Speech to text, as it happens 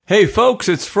Hey folks,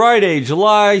 it's Friday,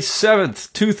 July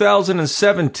 7th,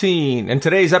 2017, and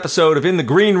today's episode of In the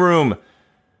Green Room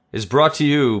is brought to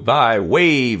you by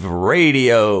Wave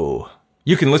Radio.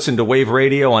 You can listen to Wave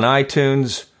Radio on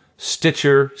iTunes,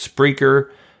 Stitcher, Spreaker,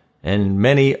 and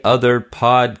many other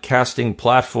podcasting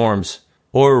platforms,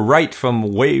 or right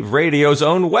from Wave Radio's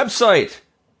own website.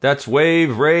 That's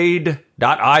waverad.io,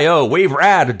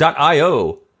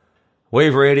 waverad.io.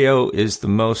 Wave Radio is the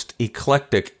most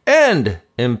eclectic and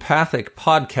empathic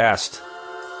podcast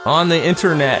on the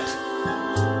internet.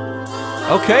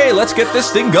 Okay, let's get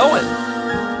this thing going.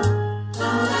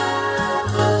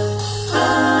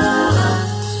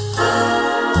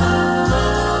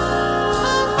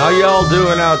 How y'all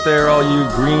doing out there, all you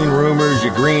green roomers,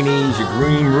 you greenies, you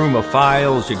green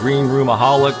roomophiles, you green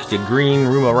roomaholics, you green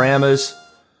roomoramas,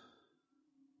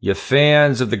 you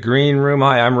fans of the Green Room?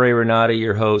 Hi, I'm Ray Renati,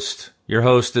 your host. Your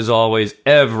host, as always,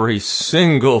 every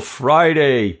single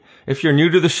Friday. If you're new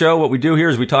to the show, what we do here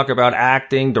is we talk about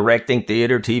acting, directing,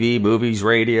 theater, TV, movies,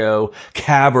 radio,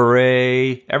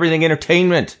 cabaret, everything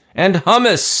entertainment, and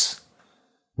hummus.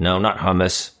 No, not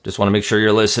hummus. Just want to make sure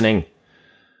you're listening.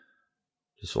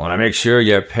 Just want to make sure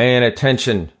you're paying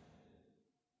attention.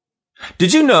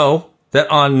 Did you know that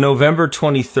on November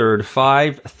 23rd,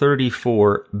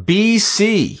 534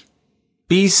 BC,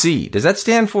 does that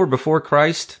stand for before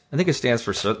Christ? I think it stands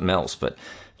for something else, but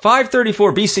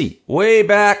 534 BC, way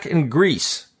back in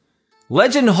Greece,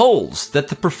 legend holds that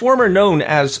the performer known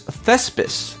as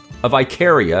Thespis of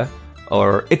Icaria,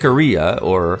 or Icaria,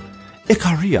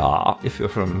 if you're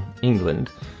from England,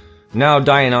 now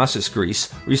Dionysus,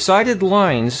 Greece, recited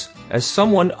lines as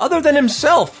someone other than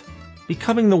himself,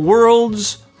 becoming the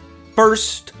world's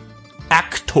first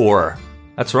actor.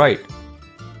 That's right.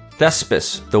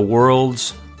 Thespis, the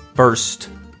world's first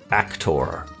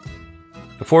actor.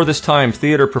 Before this time,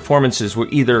 theater performances were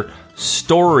either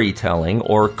storytelling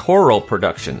or choral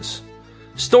productions.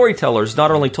 Storytellers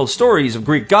not only told stories of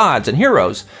Greek gods and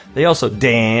heroes, they also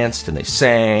danced and they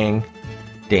sang.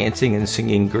 Dancing and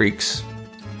singing Greeks.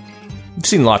 You've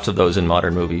seen lots of those in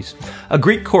modern movies. A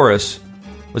Greek chorus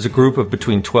was a group of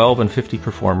between 12 and 50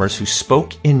 performers who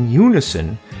spoke in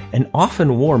unison and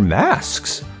often wore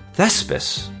masks.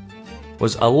 Thespis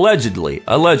was allegedly,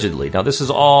 now this is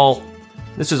all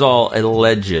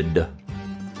alleged. You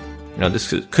know,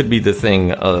 this could be the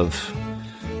thing of,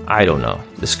 I don't know.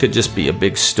 This could just be a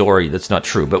big story that's not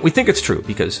true, but we think it's true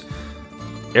because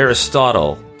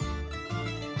Aristotle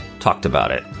talked about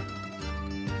it.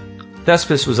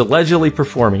 Thespis was allegedly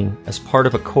performing as part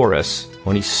of a chorus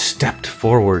when he stepped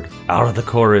forward out of the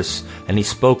chorus and he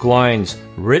spoke lines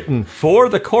written for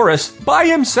the chorus by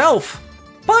himself,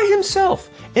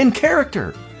 in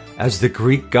character, as the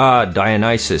Greek god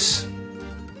Dionysus,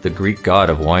 the Greek god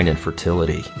of wine and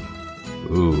fertility.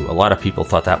 Ooh, a lot of people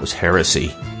thought that was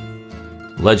heresy.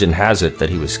 Legend has it that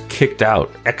he was kicked out,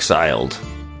 exiled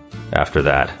after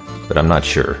that, but I'm not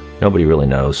sure. Nobody really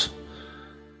knows.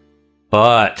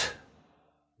 But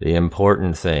the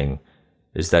important thing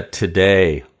is that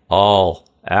today all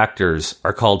actors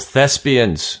are called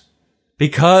thespians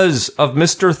because of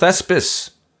Mr.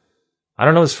 Thespis. I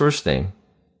don't know his first name.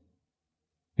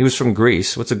 He was from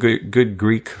Greece. What's a good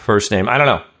Greek first name? I don't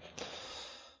know.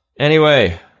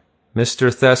 Anyway,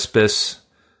 Mr. Thespis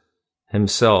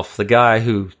himself, the guy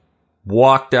who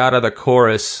walked out of the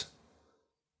chorus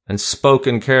and spoke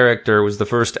in character, was the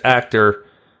first actor,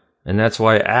 and that's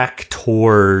why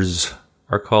actors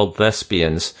are called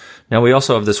thespians. Now, we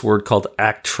also have this word called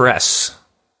actress.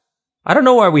 I don't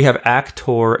know why we have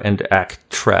actor and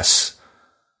actress.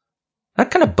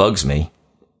 That kind of bugs me.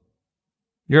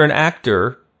 You're an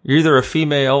actor. You're either a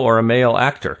female or a male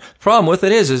actor. The problem with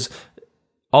it is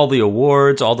all the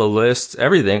awards, all the lists,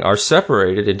 everything are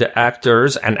separated into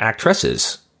actors and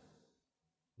actresses.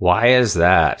 Why is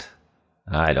that?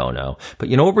 I don't know. But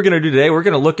you know what we're going to do today? We're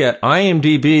going to look at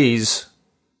IMDb's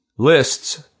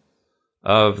lists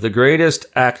of the greatest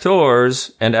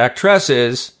actors and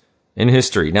actresses in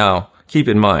history. Now, keep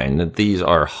in mind that these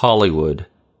are Hollywood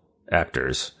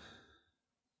actors.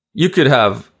 You could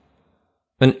have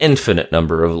an infinite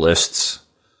number of lists.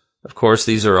 Of course,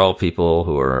 these are all people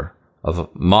who are of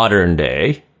modern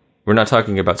day. We're not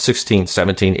talking about 16th,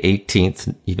 17th,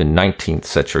 18th, even 19th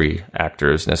century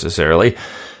actors necessarily.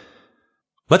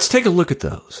 Let's take a look at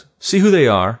those. See who they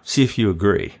are. See if you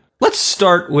agree. Let's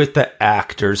start with the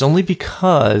actors, only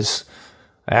because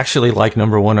I actually like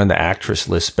number one on the actress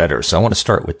list better. So I want to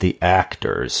start with the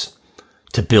actors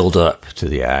to build up to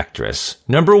the actress.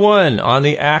 Number one on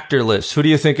the actor list. Who do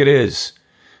you think it is?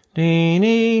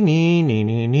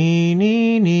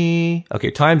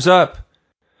 Okay, time's up.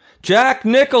 Jack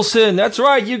Nicholson. That's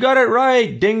right. You got it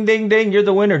right. Ding, ding, ding. You're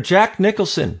the winner. Jack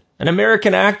Nicholson, an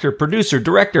American actor, producer,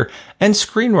 director, and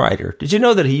screenwriter. Did you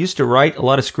know that he used to write a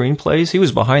lot of screenplays? He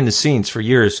was behind the scenes for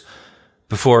years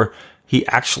before he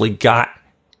actually got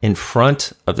in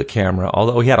front of the camera,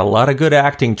 although he had a lot of good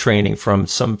acting training from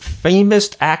some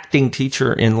famous acting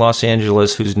teacher in Los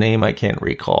Angeles whose name I can't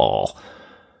recall.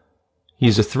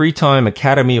 He's a 3-time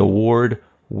Academy Award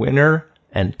winner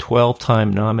and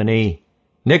 12-time nominee.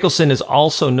 Nicholson is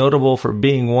also notable for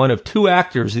being one of 2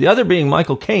 actors, the other being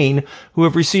Michael Caine, who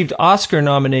have received Oscar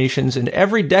nominations in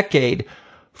every decade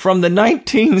from the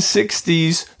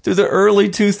 1960s to the early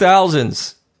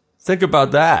 2000s. Think about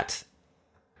that.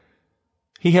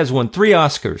 He has won 3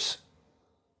 Oscars,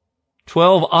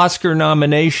 12 Oscar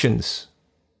nominations,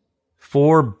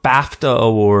 4 BAFTA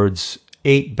awards,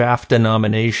 8 BAFTA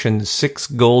nominations, 6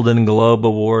 Golden Globe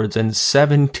awards, and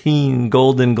 17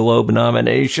 Golden Globe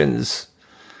nominations.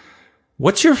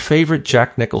 What's your favorite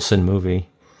Jack Nicholson movie?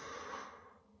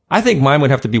 I think mine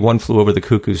would have to be One Flew Over the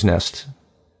Cuckoo's Nest.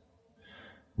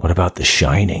 What about The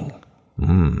Shining?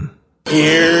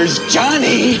 Here's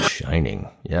Johnny! Shining,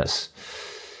 yes.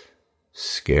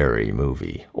 Scary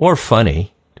movie. Or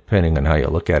funny, depending on how you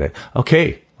look at it.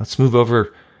 Okay, let's move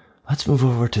over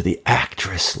to the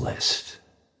actress list.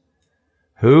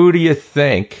 Who do you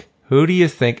think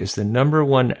is the number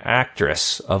 1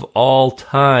 actress of all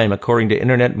time, according to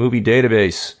Internet Movie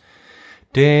Database?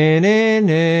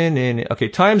 Okay,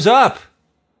 time's up.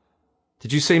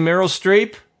 Did you say Meryl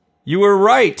Streep? You were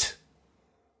right.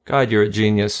 God, you're a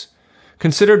genius.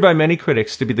 Considered by many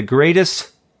critics to be the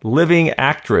greatest living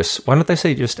actress. Why don't they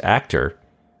say just actor?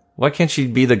 Why can't she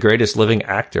be the greatest living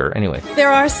actor? Anyway.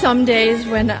 There are some days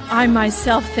when I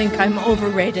myself think I'm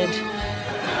overrated.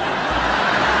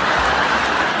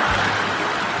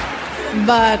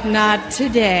 But not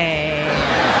today.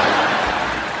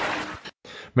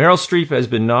 Meryl Streep has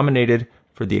been nominated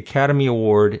for the Academy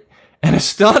Award an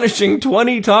astonishing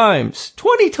 20 times.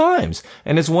 20 times!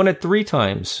 And has won it 3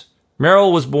 times.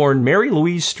 Meryl was born Mary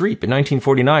Louise Streep in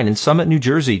 1949 in Summit, New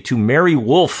Jersey, to Mary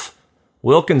Wolfe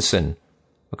Wilkinson,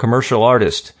 a commercial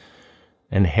artist,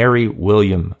 and Harry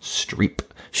William Streep.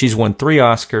 She's won 3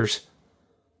 Oscars.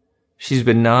 She's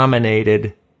been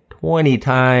nominated 20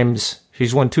 times.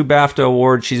 She's won 2 BAFTA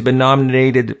awards. She's been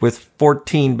nominated with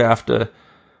 14 BAFTA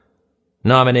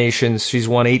nominations. She's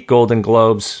won 8 Golden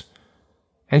Globes.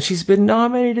 And she's been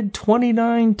nominated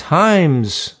 29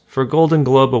 times for Golden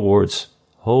Globe Awards.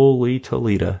 Holy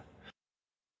Toledo.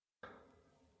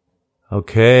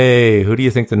 Okay, who do you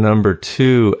think the number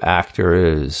 2 actor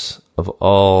is of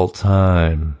all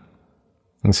time?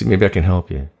 Let's see, maybe I can help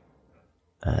you.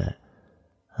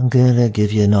 I'm gonna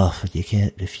give you an offer you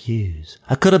can't refuse.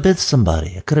 I could have been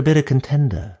somebody. I could have been a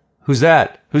contender. Who's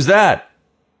that? Who's that?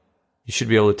 You should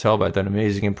be able to tell by that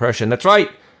amazing impression. That's right.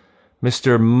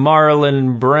 Mr.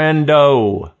 Marlon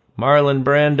Brando. Marlon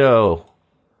Brando.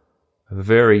 A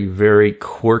very, very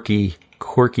quirky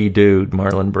dude,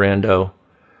 Marlon Brando.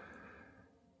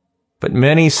 But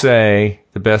many say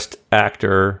the best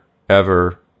actor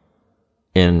ever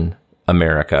in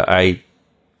America. I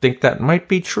think that might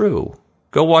be true.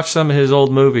 Go watch some of his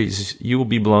old movies. You will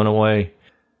be blown away.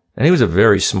 And he was a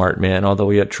very smart man, although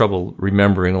he had trouble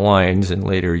remembering lines in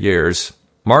later years.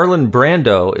 Marlon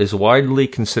Brando is widely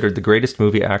considered the greatest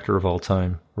movie actor of all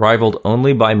time, rivaled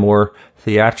only by more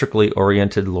theatrically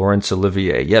oriented Laurence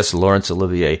Olivier. Yes, Laurence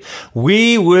Olivier.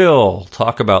 We will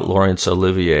talk about Laurence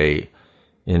Olivier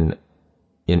in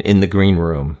the green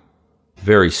room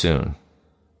very soon.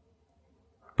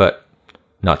 But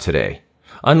not today.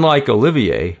 Unlike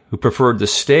Olivier, who preferred the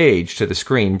stage to the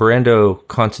screen, Brando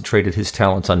concentrated his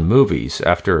talents on movies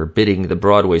after bidding the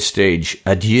Broadway stage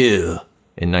adieu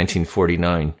in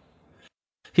 1949.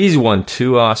 He's won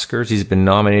 2 Oscars. He's been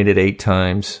nominated 8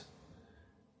 times.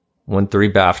 Won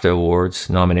 3 BAFTA awards,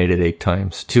 nominated 8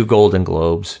 times. 2 Golden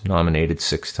Globes, nominated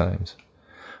 6 times.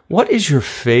 What is your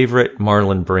favorite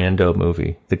Marlon Brando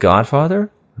movie? The Godfather?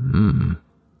 I'm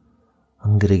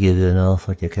gonna give you an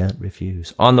offer you can't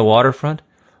refuse. On the Waterfront?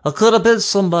 I could have been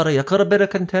somebody. I could have been a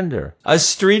contender. A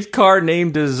Streetcar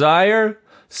Named Desire?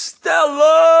 Stella!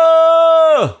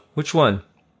 Which one?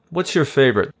 What's your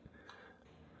favorite?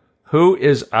 Who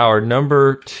is our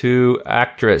number 2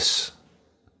 actress?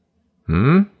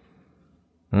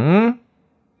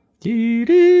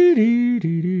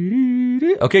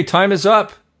 Okay, time is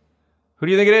up. Who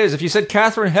do you think it is? If you said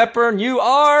Katharine Hepburn, you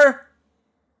are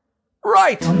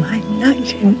right. Oh, my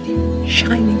knight in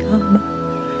shining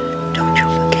armor. Don't you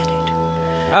forget it.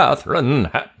 Katharine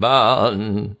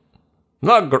Hepburn,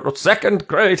 the second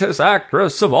greatest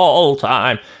actress of all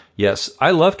time. Yes,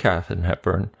 I love Katharine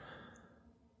Hepburn.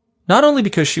 Not only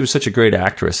because she was such a great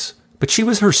actress, but she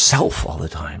was herself all the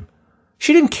time.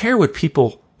 She didn't care what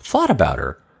people thought about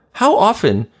her. How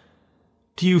often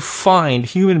do you find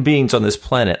human beings on this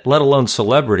planet, let alone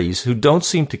celebrities, who don't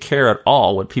seem to care at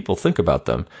all what people think about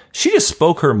them? She just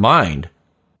spoke her mind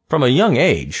from a young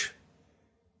age.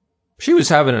 She was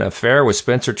having an affair with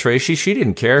Spencer Tracy. She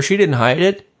didn't care. She didn't hide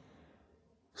it.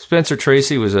 Spencer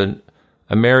Tracy was a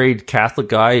married Catholic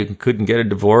guy who couldn't get a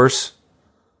divorce.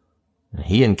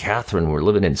 He and Catherine were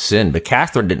living in sin, but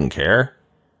Catherine didn't care.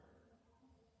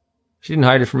 She didn't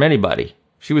hide it from anybody.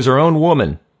 She was her own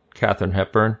woman, Katharine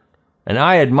Hepburn. And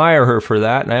I admire her for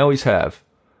that, and I always have.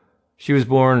 She was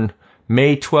born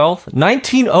May 12th,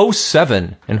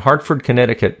 1907, in Hartford,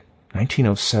 Connecticut.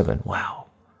 1907, wow.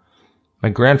 My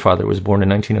grandfather was born in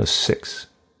 1906.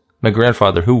 My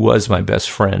grandfather, who was my best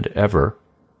friend ever,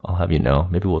 I'll have you know,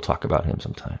 maybe we'll talk about him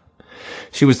sometime.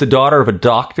 She was the daughter of a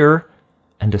doctor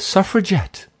and a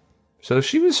suffragette. So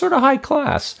she was sort of high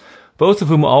class, both of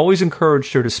whom always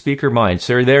encouraged her to speak her mind.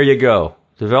 So there you go.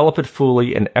 Develop it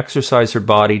fully and exercise her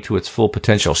body to its full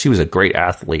potential. She was a great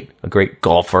athlete, a great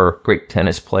golfer, great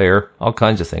tennis player, all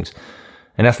kinds of things.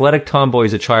 An athletic tomboy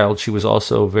as a child, she was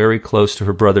also very close to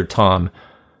her brother Tom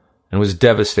and was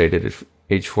devastated at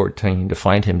age 14 to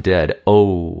find him dead.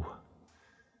 Oh.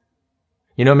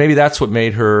 You know, maybe that's what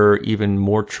made her even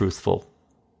more truthful.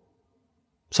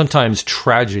 Sometimes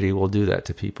tragedy will do that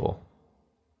to people.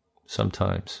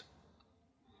 Sometimes.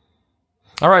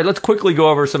 All right, let's quickly go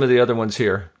over some of the other ones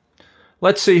here.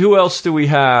 Let's see, who else do we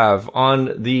have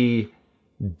on the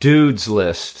dudes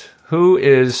list? Who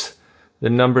is the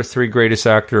number 3 greatest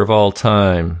actor of all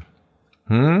time?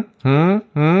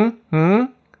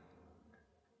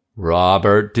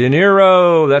 Robert De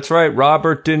Niro. That's right,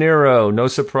 Robert De Niro. No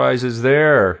surprises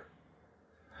there.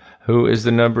 Who is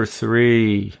the number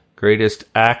 3 greatest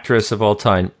actress of all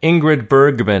time? Ingrid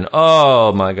Bergman.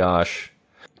 Oh my gosh.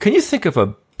 Can you think of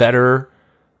a better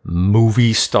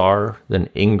movie star than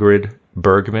Ingrid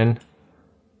Bergman?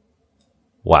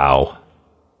 Wow.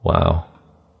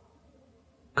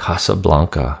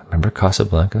 Casablanca. Remember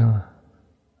Casablanca?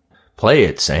 Play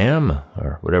it, Sam,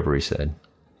 or whatever he said.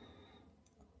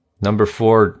 Number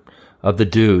 4 of the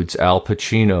dudes, Al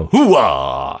Pacino.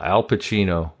 Hooah! Al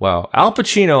Pacino. Wow. Al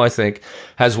Pacino, I think,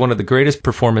 has one of the greatest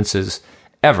performances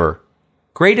ever.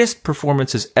 Greatest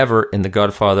performances ever in The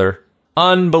Godfather.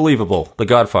 Unbelievable. The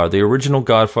Godfather, the original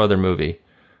Godfather movie.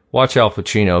 Watch Al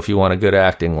Pacino if you want a good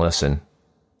acting lesson.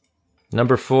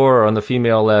 Number 4 on the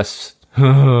female list,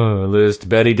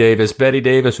 Betty Davis. Betty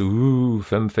Davis, ooh,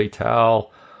 femme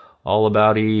fatale. All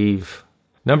About Eve.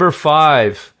 Number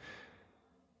 5.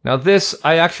 Now this,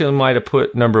 I actually might have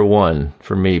put number 1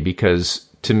 for me because,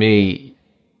 to me,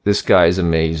 this guy is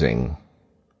amazing.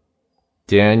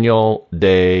 Daniel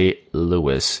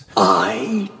Day-Lewis.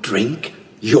 I drink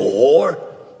your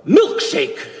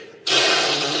milkshake.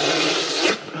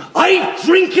 I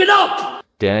drink it up.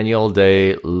 Daniel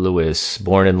Day-Lewis,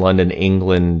 born in London,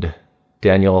 England.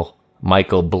 Daniel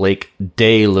Michael Blake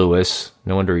Day-Lewis.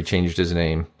 No wonder he changed his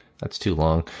name. That's too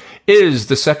long. Is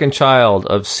the second child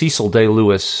of Cecil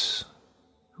Day-Lewis,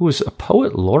 who was a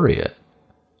poet laureate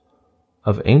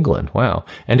of England. Wow.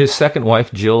 And his second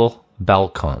wife, Jill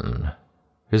Balcon.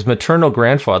 His maternal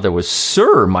grandfather was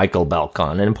Sir Michael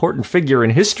Balcon, an important figure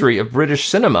in history of British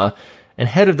cinema and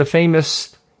head of the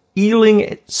famous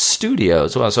Ealing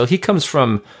Studios. Well, so he comes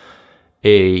from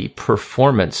a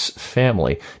performance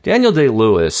family. Daniel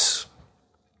Day-Lewis,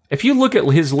 if you look at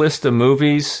his list of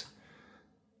movies,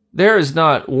 there is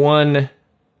not one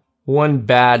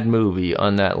bad movie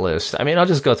on that list. I mean, I'll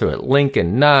just go through it.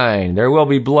 Lincoln, 9, There Will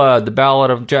Be Blood, The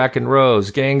Ballad of Jack and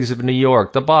Rose, Gangs of New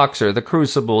York, The Boxer, The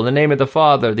Crucible, The Name of the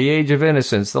Father, The Age of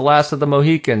Innocence, The Last of the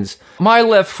Mohicans, My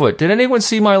Left Foot. Did anyone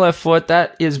see My Left Foot?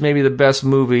 That is maybe the best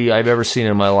movie I've ever seen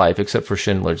in my life, except for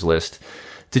Schindler's List.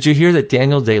 Did you hear that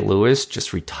Daniel Day-Lewis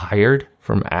just retired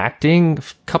from acting a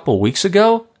couple weeks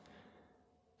ago?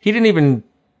 He didn't even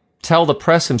tell the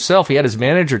press himself. He had his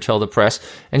manager tell the press,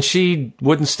 and she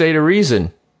wouldn't state a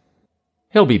reason.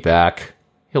 He'll be back.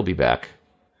 He'll be back.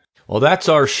 Well, that's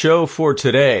our show for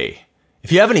today.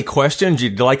 If you have any questions,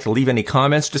 you'd like to leave any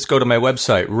comments, just go to my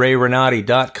website,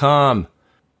 rayrenati.com.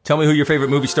 Tell me who your favorite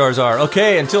movie stars are.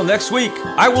 Okay, until next week,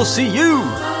 I will see you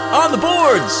on the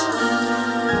boards.